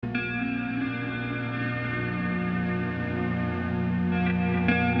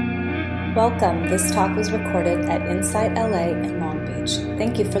Welcome. This talk was recorded at Insight LA in Long Beach.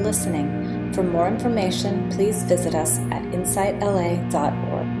 Thank you for listening. For more information, please visit us at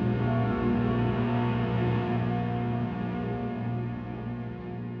insightla.org.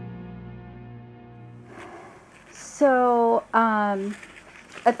 So,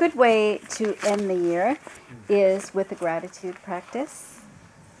 a good way to end the year is with a gratitude practice,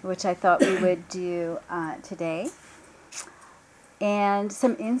 which I thought we would do today. And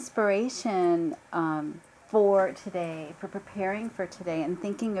some inspiration for today, for preparing for today and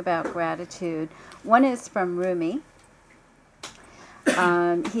thinking about gratitude. One is from Rumi.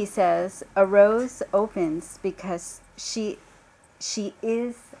 He says, "A rose opens because she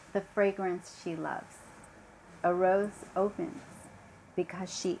is the fragrance she loves." A rose opens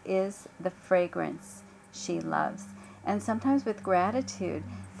because she is the fragrance she loves. And sometimes with gratitude,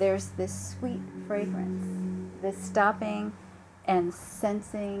 there's this sweet fragrance, this stopping and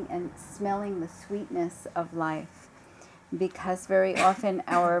sensing and smelling the sweetness of life. Because very often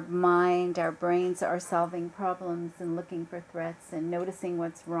our mind, our brains are solving problems and looking for threats and noticing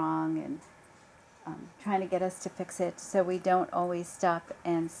what's wrong and trying to get us to fix it, so we don't always stop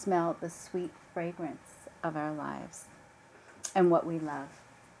and smell the sweet fragrance of our lives and what we love.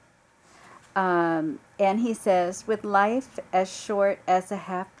 And he says, with life as short as a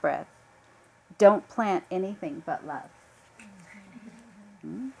half-breath, don't plant anything but love.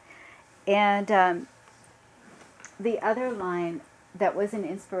 And the other line that was an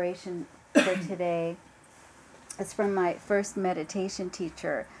inspiration for today is from my first meditation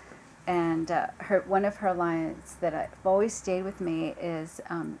teacher. And one of her lines that have always stayed with me is,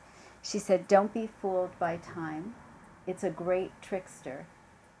 she said, "Don't be fooled by time. It's a great trickster.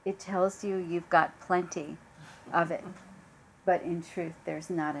 It tells you you've got plenty of it, but in truth, there's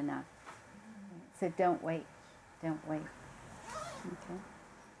not enough. So don't wait. Don't wait." Okay.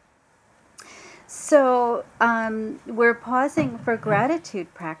 So we're pausing for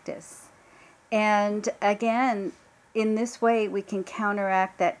gratitude practice. And again, in this way, we can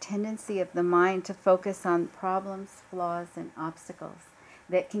counteract that tendency of the mind to focus on problems, flaws, and obstacles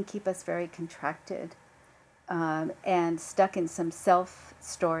that can keep us very contracted and stuck in some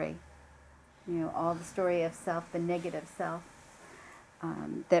self-story. You know, all the story of self, the negative self,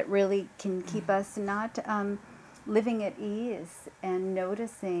 that really can keep us not living at ease and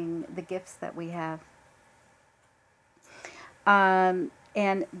noticing the gifts that we have. And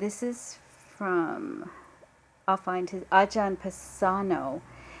this is from, I'll find his, Ajahn Pasano.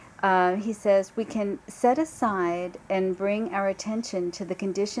 He says, we can set aside and bring our attention to the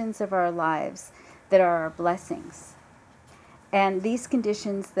conditions of our lives that are our blessings. And these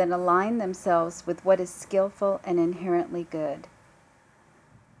conditions that align themselves with what is skillful and inherently good.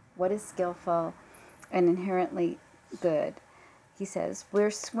 What is skillful and inherently good? He says,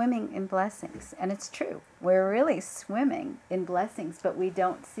 we're swimming in blessings. And it's true. We're really swimming in blessings, but we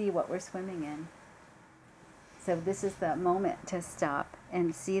don't see what we're swimming in. So this is the moment to stop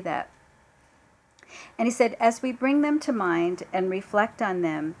and see that. And he said, as we bring them to mind and reflect on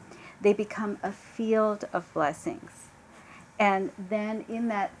them, they become a field of blessings. And then in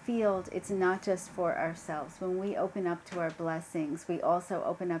that field, it's not just for ourselves. When we open up to our blessings, we also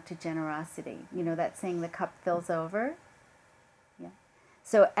open up to generosity. You know that saying, the cup fills over? Yeah.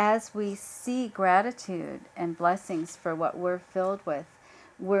 So as we see gratitude and blessings for what we're filled with,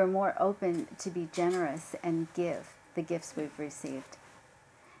 we're more open to be generous and give the gifts we've received.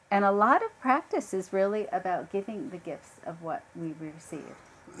 And a lot of practice is really about giving the gifts of what we've received.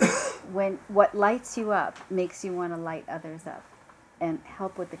 When what lights you up makes you want to light others up and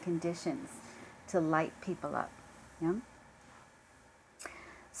help with the conditions to light people up. Yeah?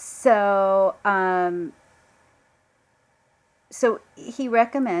 So, so he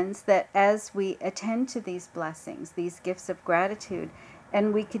recommends that as we attend to these blessings, these gifts of gratitude,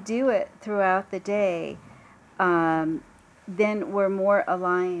 and we could do it throughout the day, then we're more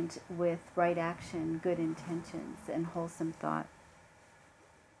aligned with right action, good intentions, and wholesome thought.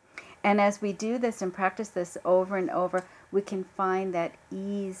 And as we do this and practice this over and over, we can find that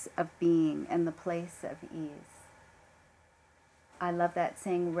ease of being and the place of ease. I love that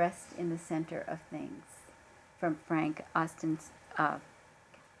saying, rest in the center of things, from Frank Ostenstake,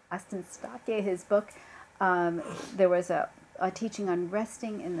 his book. There was a teaching on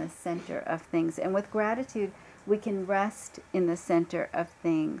resting in the center of things. And with gratitude, we can rest in the center of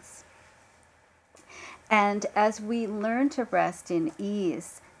things. And as we learn to rest in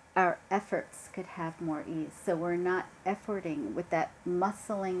ease, our efforts could have more ease. So we're not efforting with that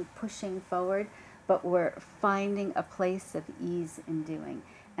muscling, pushing forward, but we're finding a place of ease in doing.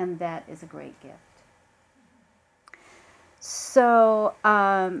 And that is a great gift. So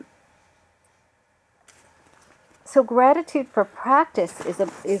So gratitude for practice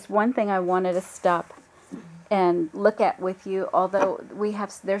is one thing I wanted to stop and look at with you, although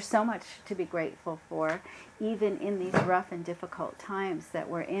there's so much to be grateful for, even in these rough and difficult times that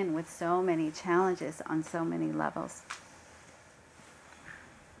we're in with so many challenges on so many levels.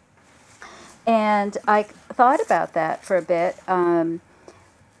 And I thought about that for a bit.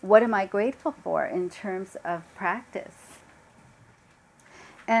 What am I grateful for in terms of practice?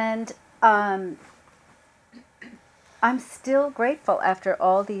 And I'm still grateful after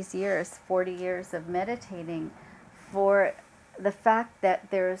all these years, 40 years of meditating, for the fact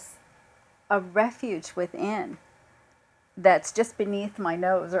that there's a refuge within that's just beneath my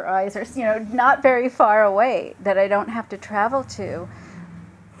nose or eyes, or not very far away, that I don't have to travel to,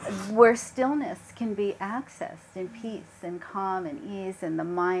 where stillness can be accessed in peace and calm and ease, and the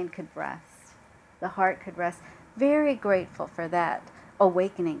mind could rest, the heart could rest. Very grateful for that,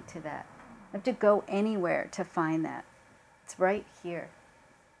 awakening to that. I have to go anywhere to find that. It's right here.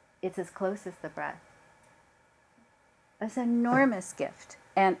 It's as close as the breath. It's an enormous gift,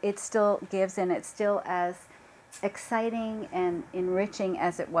 and it still gives, and it's still as exciting and enriching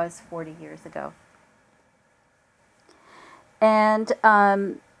as it was 40 years ago. And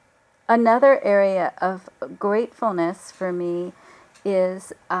another area of gratefulness for me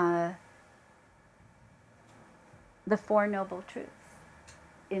is the Four Noble Truths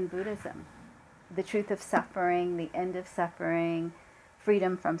in Buddhism. The truth of suffering, the end of suffering,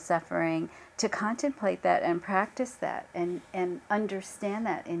 freedom from suffering, to contemplate that and practice that and understand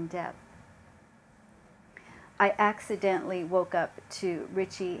that in depth. I accidentally woke up to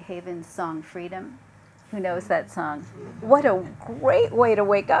Richie Haven's song Freedom. Who knows that song? What a great way to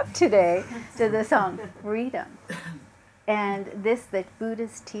wake up today to the song Freedom. And the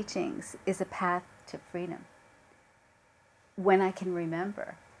Buddha's teachings is a path to freedom. When I can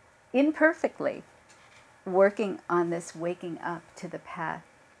remember, imperfectly, working on this waking up to the path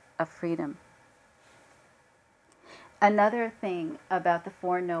of freedom. Another thing about the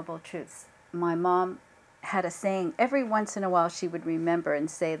Four Noble Truths, my mom had a saying, every once in a while she would remember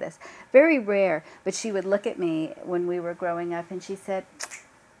and say this. Very rare, but she would look at me when we were growing up and she said,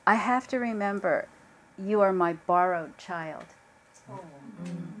 I have to remember, you are my borrowed child. Oh.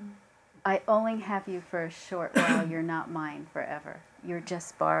 I only have you for a short while, you're not mine forever. You're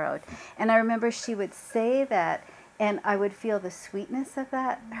just borrowed. And I remember she would say that, and I would feel the sweetness of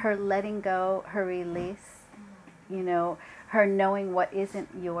that, her letting go, her release, her knowing what isn't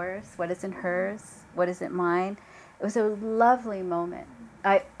yours, what isn't hers, what isn't mine. It was a lovely moment.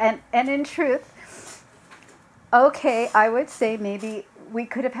 And in truth, okay, I would say maybe we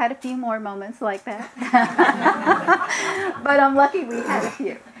could have had a few more moments like that. But I'm lucky we had a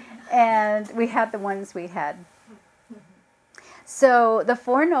few. And we had the ones we had. So the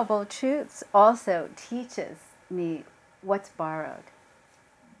Four Noble Truths also teaches me what's borrowed,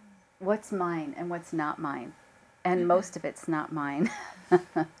 what's mine and what's not mine. And most of it's not mine.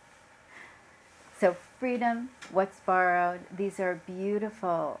 So freedom, what's borrowed, these are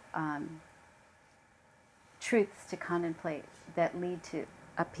beautiful truths to contemplate that lead to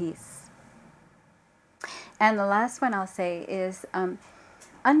a peace. And the last one I'll say is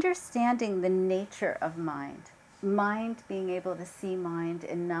understanding the nature of mind. Mind, being able to see mind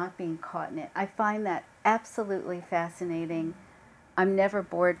and not being caught in it. I find that absolutely fascinating. I'm never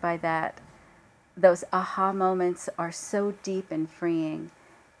bored by that. Those aha moments are so deep and freeing.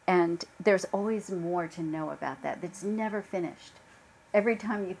 And there's always more to know about that. It's never finished. Every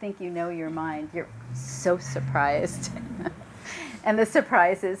time you think you know your mind, you're so surprised. And the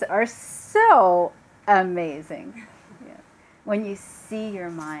surprises are so amazing. Yeah. When you see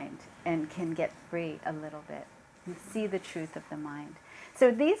your mind and can get free a little bit. And see the truth of the mind. So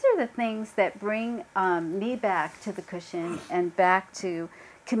these are the things that bring me back to the cushion and back to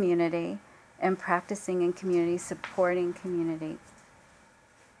community and practicing in community, supporting community.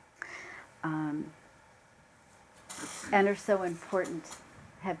 And are so important,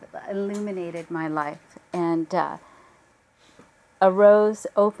 have illuminated my life. And a rose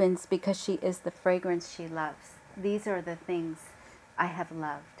opens because she is the fragrance she loves. These are the things I have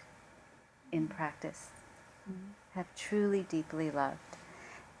loved in practice. Have truly, deeply loved.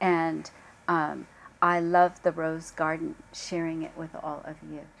 And I love the rose garden, sharing it with all of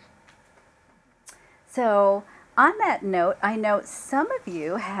you. So on that note, I know some of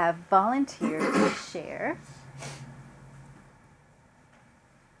you have volunteered to share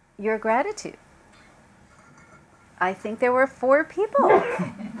your gratitude. I think there were 4 people.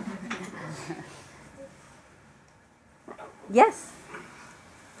 Yes.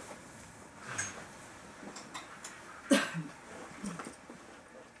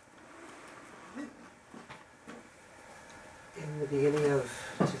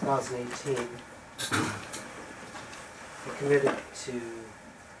 2018, I committed to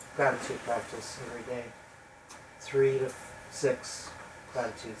gratitude practice every day. 3 to 6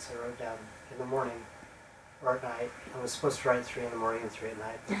 gratitudes I wrote down in the morning or at night. I was supposed to write 3 in the morning and 3 at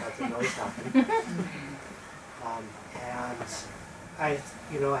night, but that didn't always happen. And I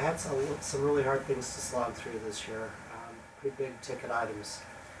had some really hard things to slog through this year, pretty big ticket items.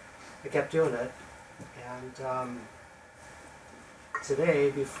 I kept doing it, and today,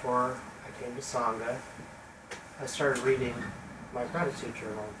 before I came to Sangha, I started reading my gratitude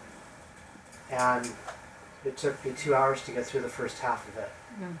journal, and it took me 2 hours to get through the first half of it.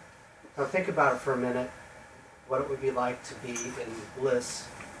 Mm. Now think about it for a minute, what it would be like to be in bliss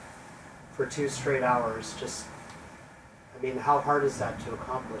for 2 straight hours. Just, I mean, how hard is that to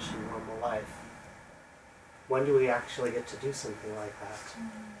accomplish in normal life? When do we actually get to do something like that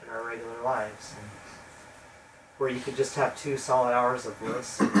in our regular lives? Where you could just have 2 solid hours of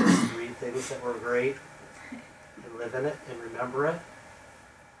bliss and just read things that were great and live in it and remember it?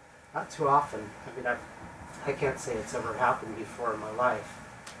 Not too often. I mean, I can't say it's ever happened before in my life.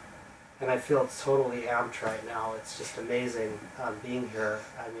 And I feel it's totally amped right now. It's just amazing being here.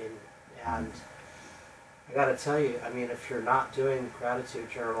 I mean, and I gotta tell you, I mean, if you're not doing gratitude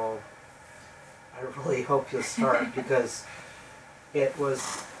journal, I really hope you'll start, because it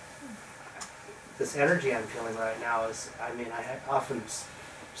was, this energy I'm feeling right now is, I mean, I often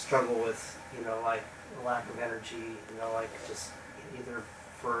struggle with, like a lack of energy, like just either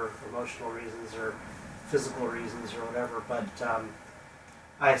for emotional reasons or physical reasons or whatever, but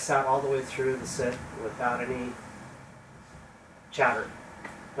I sat all the way through the sit without any chatter,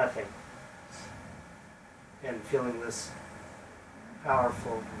 nothing, and feeling this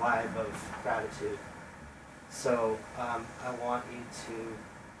powerful vibe of gratitude. So I want you to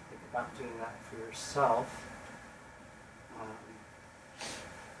think about doing that for yourself.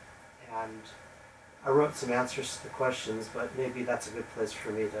 And I wrote some answers to the questions, but maybe that's a good place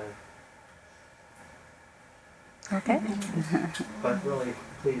for me to... Okay. But really,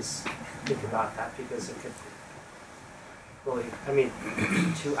 please think about that, because it could really, I mean,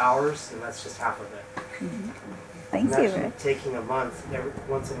 2 hours, and that's just half of it. Mm-hmm. Thank you, Rick. Taking a month,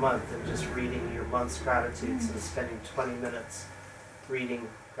 once a month, and just reading your month's gratitudes and spending 20 minutes reading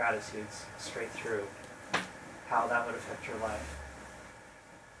gratitudes straight through, how that would affect your life.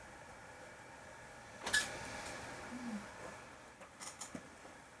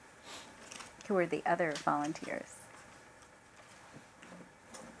 Who are the other volunteers?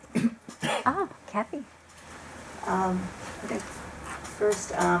 Kathy. I think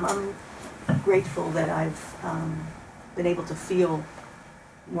first, I'm grateful that I've been able to feel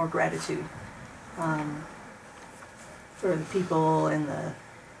more gratitude for the people and the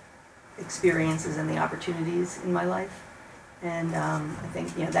experiences and the opportunities in my life. And I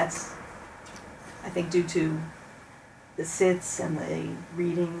think, that's, due to the sits and the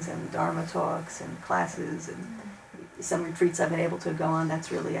readings and the Dharma talks and classes and some retreats I've been able to go on.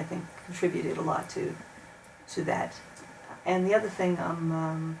 That's really, I think, contributed a lot to that. And the other thing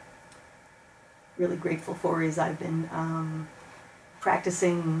I'm really grateful for is I've been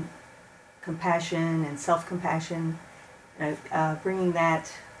practicing compassion and self-compassion, bringing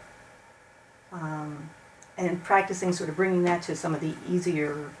that and practicing sort of bringing that to some of the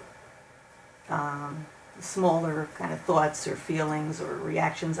easier, smaller kind of thoughts or feelings or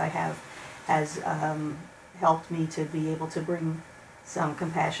reactions I have has helped me to be able to bring some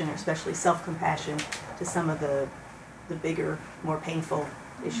compassion, or especially self-compassion, to some of the bigger, more painful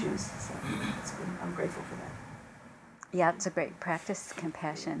issues. So I'm grateful for that. Yeah, it's a great practice.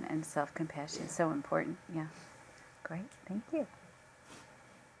 Compassion and self-compassion, so important. Yeah, great. Thank you.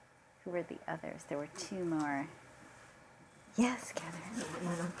 Who were the others? There were 2 more. Yes, Catherine.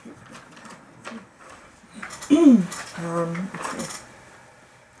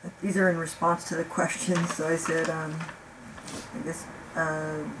 These are in response to the questions, so I said, I guess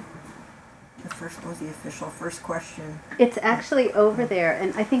the first was the official first question. It's actually over there,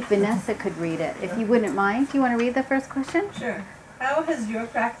 and I think Vanessa could read it. If you wouldn't mind, do you want to read the first question? Sure. How has your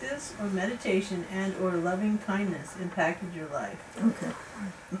practice or meditation and or loving kindness impacted your life?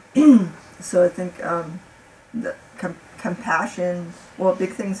 Okay. So I think the compassion, well, a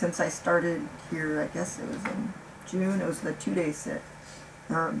big thing since I started here, I guess it was in June, it was the 2-day sit,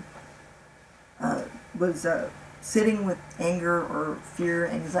 was sitting with anger or fear,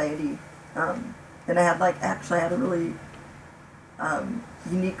 anxiety. And I had a really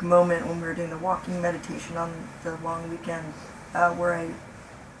unique moment when we were doing the walking meditation on the long weekend, where I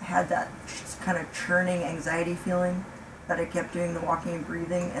had that kind of churning anxiety feeling that I kept doing the walking and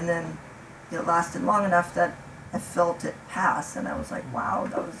breathing, and then it lasted long enough that I felt it pass, and I was like, wow,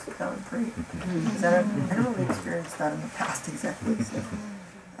 that was great. Because I hadn't really experienced that in the past exactly. So,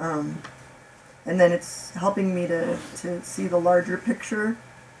 and then it's helping me to see the larger picture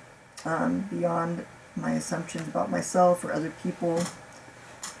beyond my assumptions about myself or other people.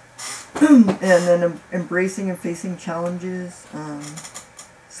 And then embracing and facing challenges,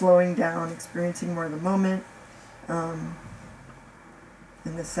 slowing down, experiencing more of the moment. In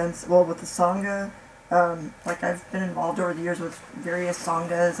the sense, well, with the Sangha, like I've been involved over the years with various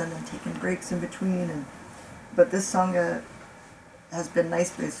Sanghas and then taking breaks in between. But this Sangha has been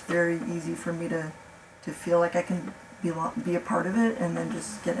nice, but it's very easy for me to feel like I can be a part of it and then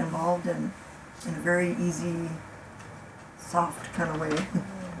just get involved in a very easy, soft kind of way.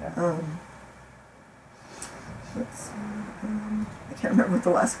 I can't remember what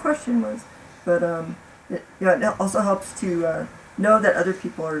the last question was, but it also helps to know that other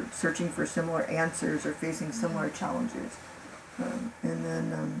people are searching for similar answers or facing similar challenges, and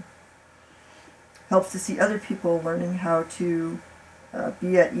then helps to see other people learning how to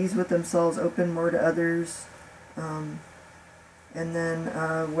be at ease with themselves, open more to others, and then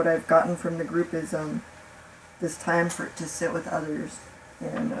what I've gotten from the group is this time to sit with others,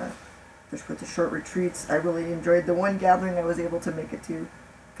 and with the short retreats. I really enjoyed the one gathering I was able to make it to,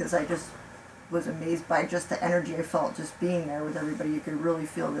 because I just was amazed by just the energy I felt just being there with everybody. You could really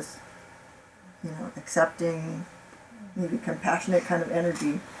feel this, accepting, maybe compassionate kind of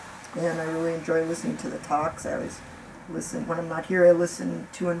energy, and I really enjoy listening to the talks. I always listen when I'm not here. I listen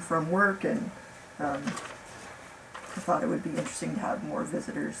to and from work, and I thought it would be interesting to have more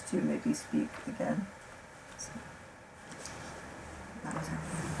visitors to maybe speak again. So, that was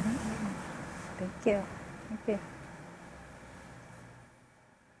everything. Thank you. Thank you.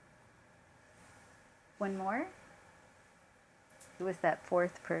 One more? Who was that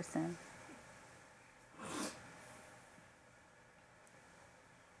fourth person?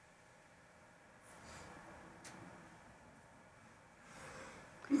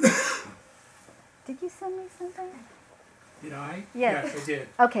 Did you send me something? Did I? Yes. Yes, I did.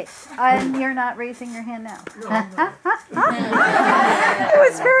 Okay, and you're not raising your hand now. No, no.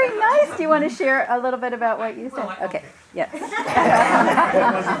 It was very nice. Do you want to share a little bit about what you said? Well, Okay. Yes.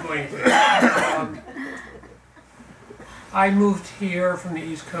 I wasn't going to. I moved here from the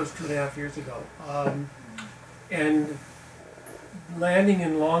East Coast 2.5 years ago. And landing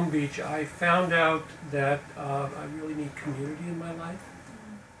in Long Beach, I found out that I really need community in my life.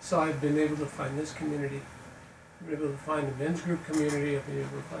 So I've been able to find this community. I've been able to find a men's group community. I've been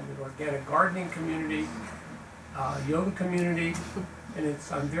able to find an organic gardening community, yoga community, and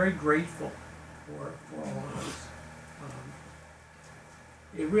I'm very grateful for all of this.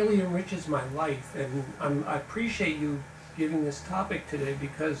 It really enriches my life, and I appreciate you giving this topic today,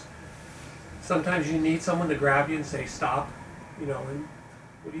 because sometimes you need someone to grab you and say stop, and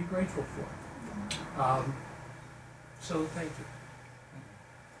what are you grateful for? So thank you.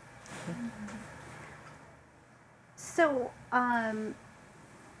 So,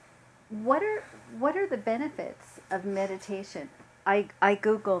 what are the benefits of meditation? I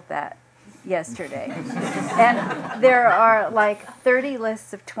Googled that yesterday, and there are like 30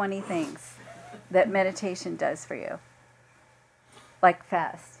 lists of 20 things that meditation does for you. Like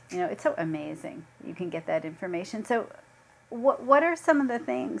fast, it's so amazing. You can get that information. So, what are some of the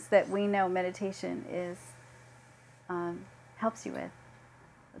things that we know meditation is helps you with?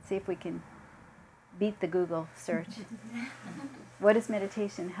 Let's see if we can beat the Google search. What does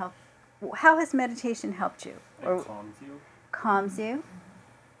meditation help? How has meditation helped you? It calms you. Calms you.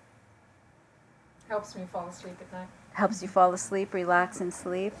 Helps me fall asleep at night. Helps you fall asleep, relax, and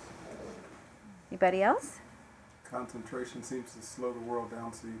sleep. Anybody else? Concentration seems to slow the world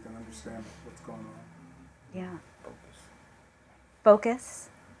down so you can understand what's going on. Yeah. Focus.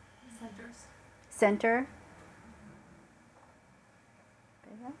 Centers. Center.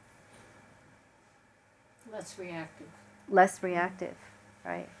 Less reactive. Less reactive.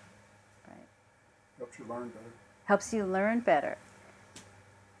 Right. Helps you learn better. Helps you learn better.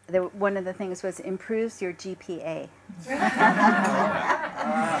 One of the things was improves your GPA.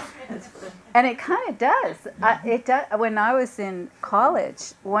 And it kind of does. It does. When I was in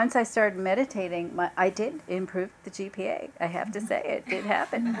college, once I started meditating, I did improve the GPA. I have to say, it did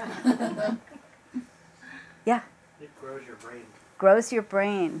happen. Yeah. It grows your brain. Grows your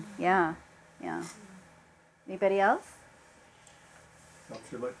brain. Yeah. Anybody else?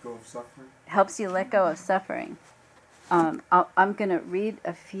 Helps you let go of suffering. Helps you let go of suffering. I'm going to read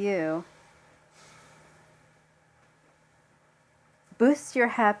a few. Boosts your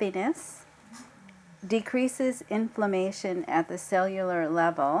happiness. Decreases inflammation at the cellular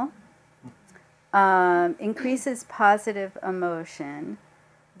level. increases positive emotion,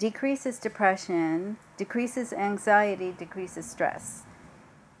 decreases depression, decreases anxiety, decreases stress.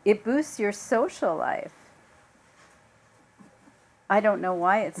 It boosts your social life. I don't know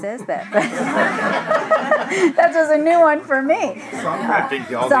why it says that, but that was a new one for me. I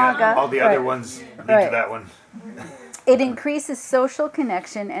think all the other ones lead to that one. It increases social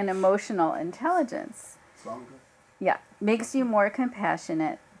connection and emotional intelligence. Yeah, makes you more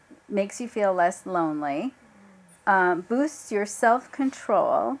compassionate, makes you feel less lonely, boosts your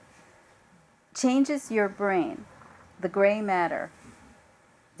self-control, changes your brain, the gray matter.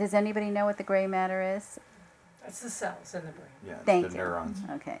 Does anybody know what the gray matter is? That's the cells in the brain. Yeah, it's Thank the you. neurons.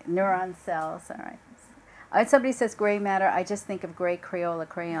 Okay, neuron cells, all right. Somebody says gray matter, I just think of gray Crayola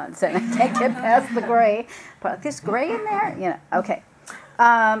crayons, and I can't get past the gray. But there's gray in there? You know, okay.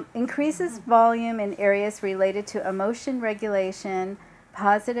 Increases volume in areas related to emotion regulation,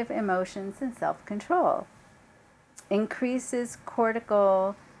 positive emotions, and self-control. Increases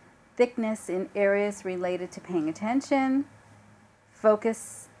cortical thickness in areas related to paying attention,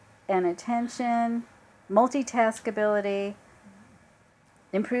 focus and attention, multitaskability,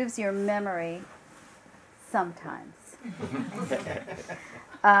 improves your memory sometimes.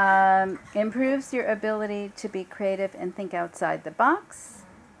 Improves your ability to be creative and think outside the box,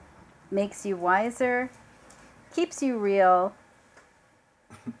 makes you wiser, keeps you real.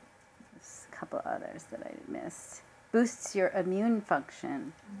 There's a couple others that I missed. Boosts your immune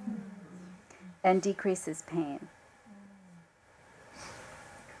function and decreases pain.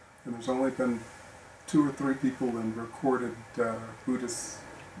 And there's only been 2 or 3 people in recorded Buddhist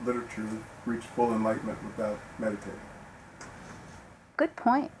literature who reach full enlightenment without meditating. Good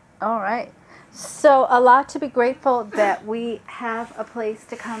point. All right. So a lot to be grateful that we have a place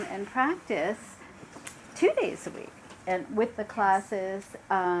to come and practice 2 days a week, and with the classes,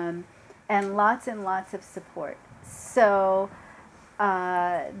 and lots of support. So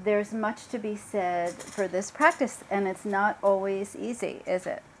there's much to be said for this practice, and it's not always easy, is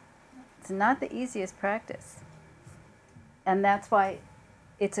it? It's not the easiest practice. And that's why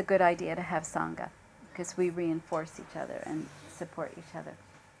it's a good idea to have Sangha, because we reinforce each other and support each other.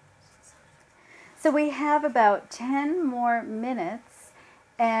 So we have about 10 more minutes,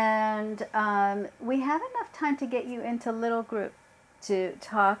 and we have enough time to get you into little group to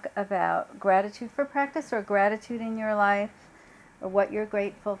talk about gratitude for practice, or gratitude in your life, or what you're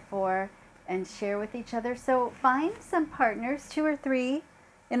grateful for, and share with each other. So find some partners, 2 or 3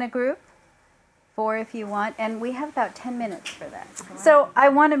 in a group, 4 if you want, and we have about 10 minutes for that. So I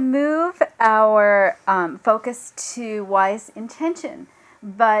want to move our focus to wise intention,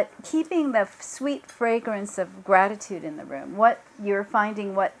 but keeping the to fragrance of gratitude in the room. What you're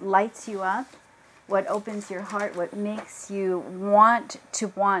finding, what lights you up, what opens your heart, what makes you want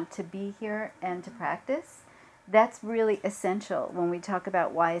to be here and to practice. That's really essential when we talk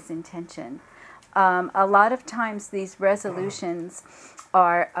about wise intention. A lot of times these resolutions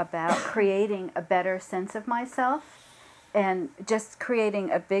are about creating a better sense of myself and just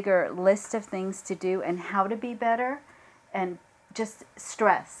creating a bigger list of things to do and how to be better, and just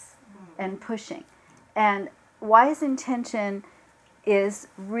stress and pushing. And wise intention is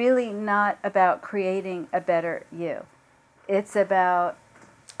really not about creating a better you. It's about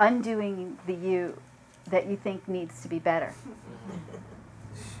undoing the you that you think needs to be better.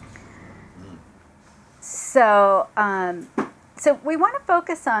 So we want to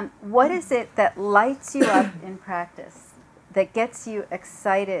focus on what is it that lights you up in practice, that gets you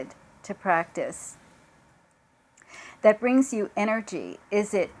excited to practice, that brings you energy.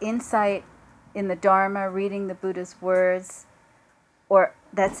 Is it insight in the Dharma, reading the Buddha's words, or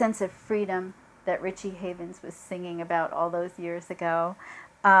that sense of freedom that Richie Havens was singing about all those years ago?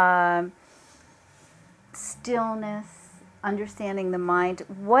 Stillness, understanding the mind.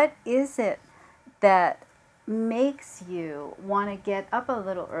 What is it that makes you want to get up a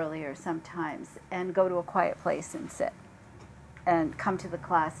little earlier sometimes and go to a quiet place and sit and come to the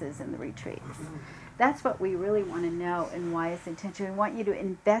classes and the retreats? That's what we really want to know in wise intention. We want you to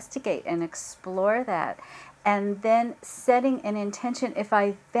investigate and explore that, and then setting an intention. If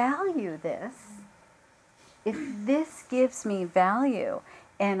I value this, if this gives me value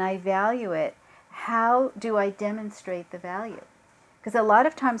and I value it, how do I demonstrate the value? Because a lot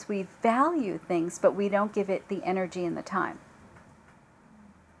of times we value things, but we don't give it the energy and the time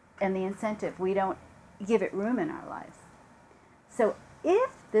and the incentive. We don't give it room in our lives. So if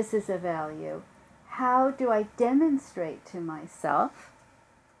this is a value, how do I demonstrate to myself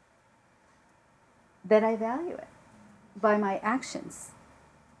that I value it? By my actions.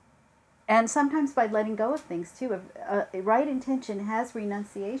 And sometimes by letting go of things too. Right intention has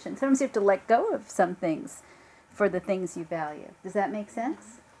renunciation. Sometimes you have to let go of some things for the things you value. Does that make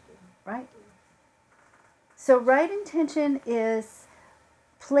sense? Right? So right intention is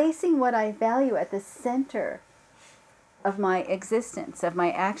placing what I value at the center of my existence, of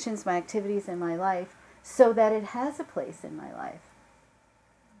my actions, my activities in my life, so that it has a place in my life.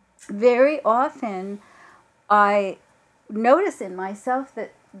 Very often, I notice in myself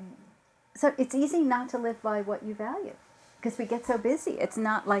that so it's easy not to live by what you value because we get so busy. It's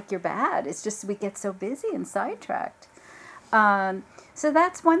not like you're bad. It's just we get so busy and sidetracked. So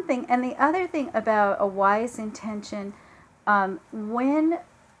that's one thing. And the other thing about a wise intention, when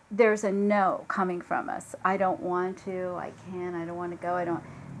there's a no coming from us, I don't want to, I can't, I don't want to go, I don't,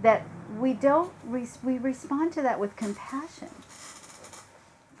 that we respond to that with compassion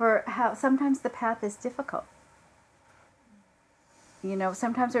for how sometimes the path is difficult. You know,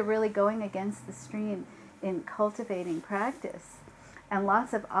 sometimes we're really going against the stream in cultivating practice, and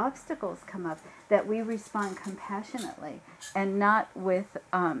lots of obstacles come up that we respond compassionately and not with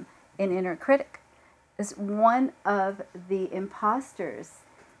an inner critic. As one of the imposters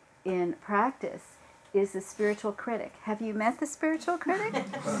in practice is the spiritual critic. Have you met the spiritual critic?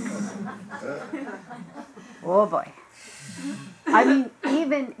 Oh boy. I mean,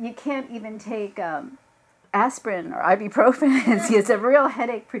 even you can't even take aspirin or ibuprofen. It's a real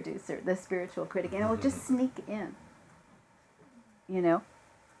headache producer, the spiritual critic, and it will just sneak in, you know,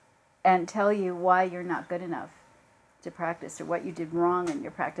 and tell you why you're not good enough to practice or what you did wrong in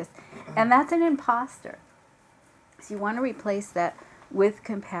your practice. And that's an imposter. So you want to replace that with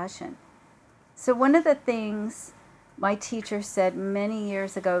compassion. So one of the things my teacher said many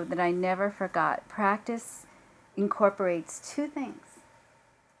years ago that I never forgot, practice incorporates two things: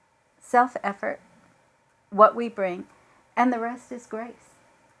 self-effort, what we bring, and the rest is grace.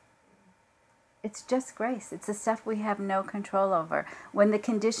 It's just grace. It's the stuff we have no control over. When the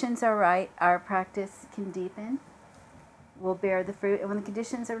conditions are right, our practice can deepen, will bear the fruit, and when the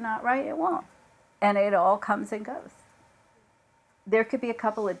conditions are not right, it won't. And it all comes and goes. There could be a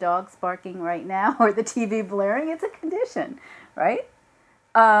couple of dogs barking right now or the TV blaring. It's a condition, right?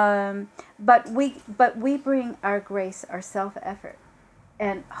 But we bring our grace, our self-effort,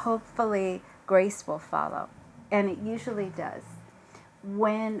 and hopefully grace will follow. And it usually does.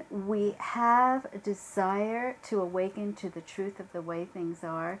 When we have a desire to awaken to the truth of the way things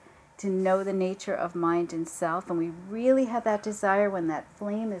are, to know the nature of mind and self, and we really have that desire when that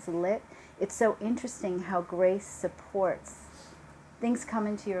flame is lit, it's so interesting how grace supports. Things come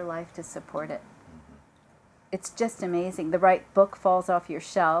into your life to support it. It's just amazing. The right book falls off your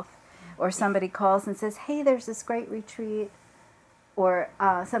shelf, or somebody calls and says, hey, there's this great retreat. Or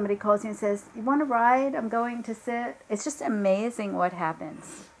somebody calls you and says, you want to ride? I'm going to sit. It's just amazing what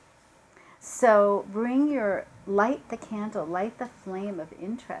happens. So light the candle, light the flame of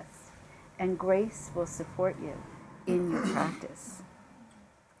interest, and grace will support you in your practice.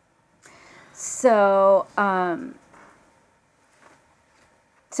 So,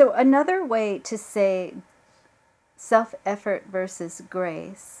 so another way to say self-effort versus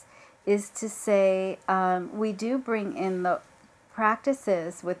grace is to say we do bring in the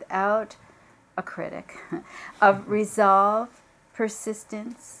practices without a critic of resolve,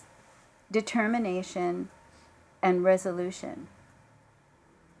 persistence, determination, and resolution.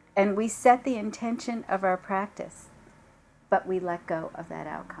 And we set the intention of our practice, but we let go of that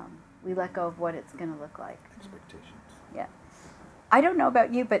outcome. We let go of what it's going to look like. Expectations. Yeah. I don't know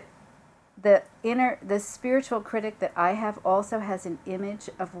about you, but the spiritual critic that I have also has an image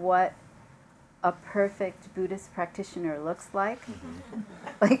of what a perfect Buddhist practitioner looks like. Mm-hmm.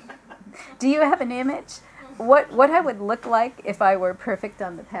 Like, do you have an image? What I would look like if I were perfect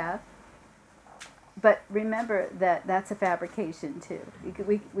on the path? But remember that that's a fabrication too.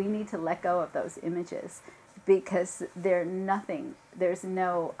 We need to let go of those images because they're nothing. There's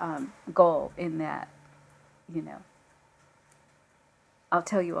no goal in that, you know. I'll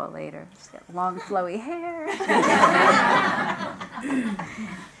tell you all later. She's got long, flowy hair.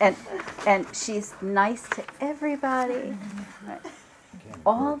 and she's nice to everybody, right?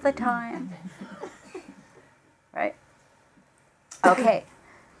 All the time. Right? Okay.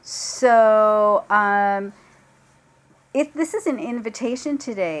 So this is an invitation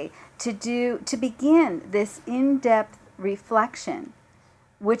today to begin this in-depth reflection,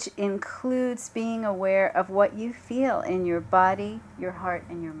 which includes being aware of what you feel in your body, your heart,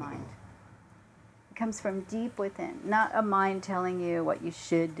 and your mind. It comes from deep within, not a mind telling you what you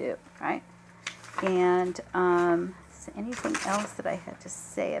should do, right? And is there anything else that I had to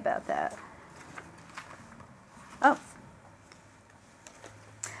say about that? Oh.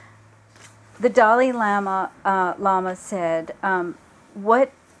 the Dalai Lama said,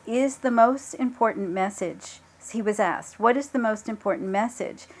 what is the most important message? He was asked, what is the most important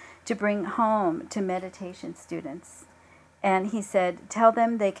message to bring home to meditation students? And he said, tell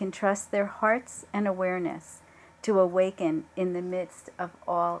them they can trust their hearts and awareness to awaken in the midst of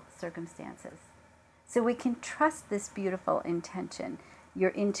all circumstances. So we can trust this beautiful intention, your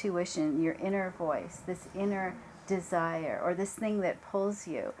intuition, your inner voice, this inner desire, or this thing that pulls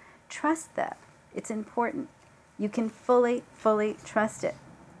you. Trust that. It's important. You can fully trust it.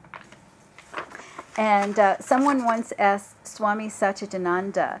 And someone once asked Swami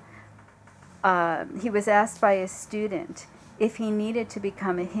Satchidananda, he was asked by a student if he needed to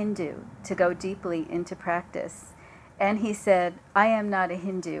become a Hindu to go deeply into practice. And he said, I am not a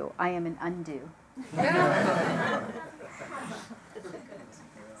Hindu, I am an undo. So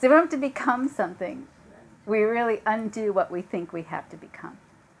we don't have to become something. We really undo what we think we have to become.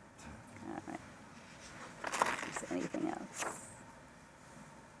 All right. Is there anything else?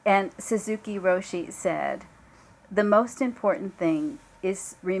 And Suzuki Roshi said, the most important thing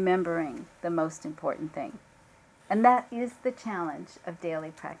is remembering the most important thing. And that is the challenge of daily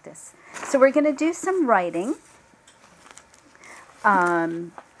practice. So we're going to do some writing.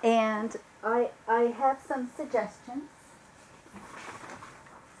 And I have some suggestions.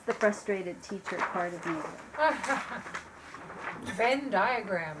 It's the frustrated teacher part of me. Venn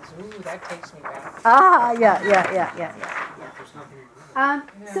diagrams. Ooh, that takes me back. Yeah.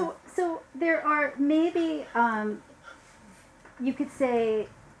 So there are maybe, you could say,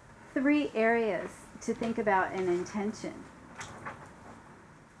 3 areas to think about an intention.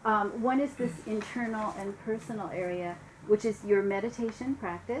 One is this internal and personal area, which is your meditation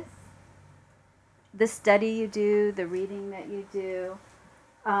practice, the study you do, the reading that you do,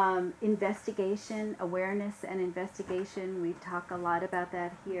 investigation, awareness and investigation. We talk a lot about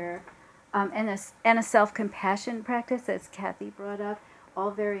that here. And a self-compassion practice, as Kathy brought up,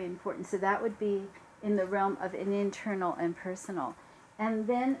 all very important. So that would be in the realm of an internal and personal. And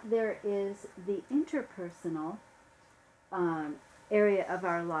then there is the interpersonal area of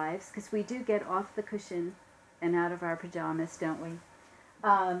our lives, because we do get off the cushion and out of our pajamas, don't we?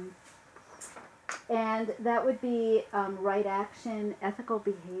 And that would be right action, ethical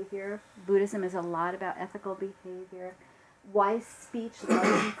behavior. Buddhism is a lot about ethical behavior. Wise speech,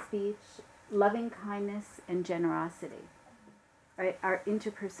 loving kindness, and generosity. Right? Our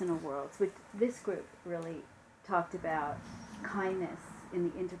interpersonal worlds, which this group really talked about kindness in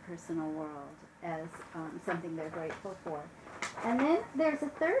the interpersonal world as something they're grateful for. And then there's a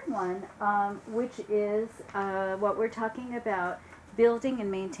third one, which is what we're talking about, building and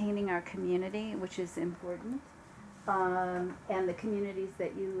maintaining our community, which is important, and the communities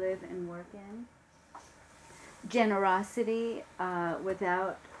that you live and work in. Generosity,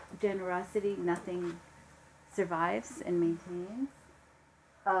 without generosity, nothing survives and maintains.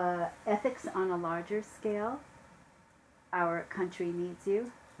 Ethics on a larger scale. Our country needs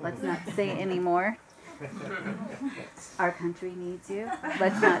you. Let's not say anymore. Our country needs you.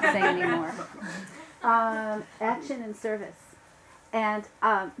 Let's not say anymore. Action and service. And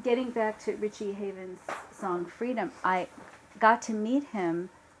getting back to Richie Havens' song Freedom, I got to meet him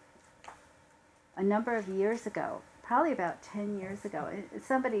a number of years ago, probably about 10 years ago. It's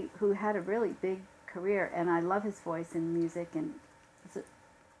somebody who had a really big career, and I love his voice and music. And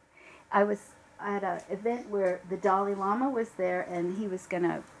I was at an event where the Dalai Lama was there, and he was going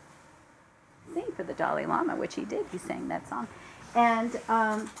to sing for the Dalai Lama, which he did. He sang that song. And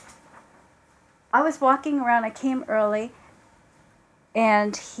I was walking around. I came early,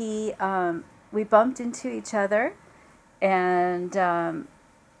 and we bumped into each other, and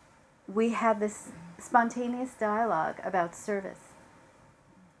we had this spontaneous dialogue about service.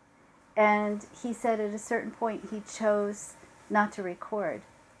 And he said at a certain point he chose not to record.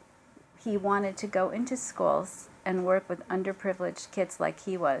 He wanted to go into schools and work with underprivileged kids like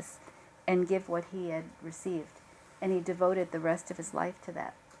he was and give what he had received. And he devoted the rest of his life to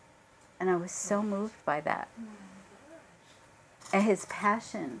that. And I was so moved by that. And his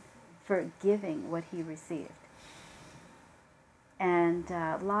passion for giving what he received. And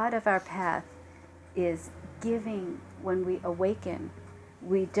a lot of our path is giving. When we awaken,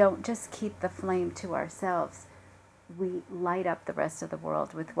 we don't just keep the flame to ourselves. We light up the rest of the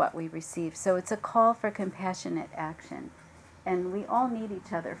world with what we receive. So it's a call for compassionate action. And we all need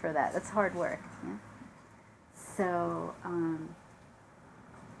each other for that. It's hard work. Yeah? So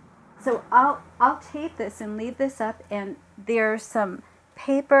I'll tape this and leave this up, and there's some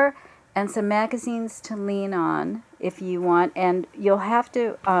paper and some magazines to lean on if you want, and you'll have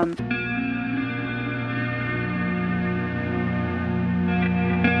to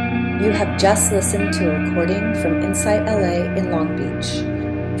You have just listened to a recording from Insight LA in Long Beach.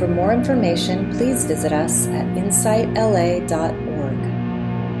 For more information, please visit us at insightla.org.